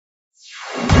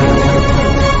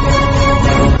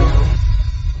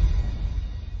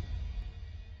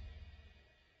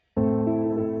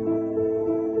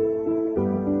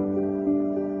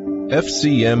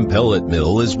plant.FCM pellet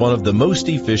mill is one of the most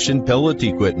efficient pellet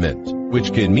equipment,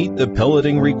 which can meet the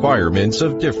pelleting requirements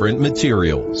of different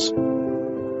materials.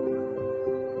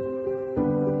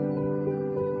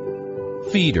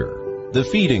 Feeder. The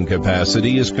feeding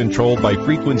capacity is controlled by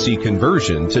frequency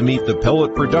conversion to meet the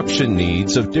pellet production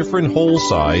needs of different hole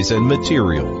size and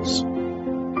materials.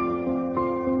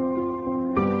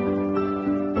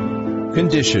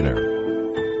 Conditioner.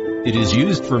 It is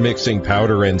used for mixing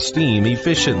powder and steam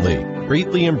efficiently,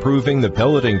 greatly improving the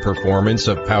pelleting performance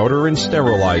of powder and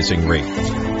sterilizing rate.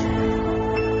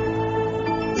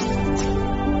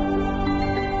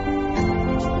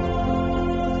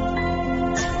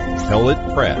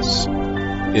 Pellet press.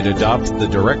 It adopts the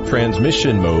direct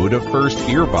transmission mode of first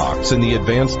gearbox in the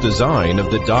advanced design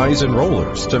of the dies and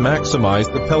rollers to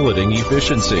maximize the pelleting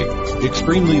efficiency,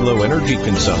 extremely low energy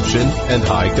consumption, and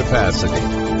high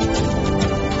capacity.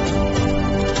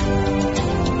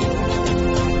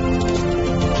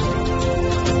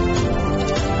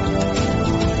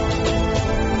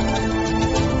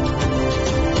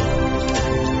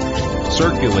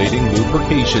 Circulating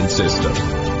lubrication system.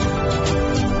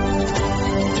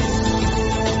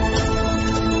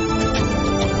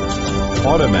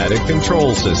 Automatic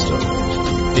control system.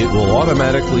 It will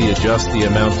automatically adjust the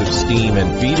amount of steam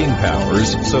and feeding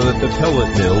powers so that the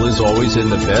pellet mill is always in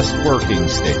the best working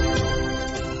state.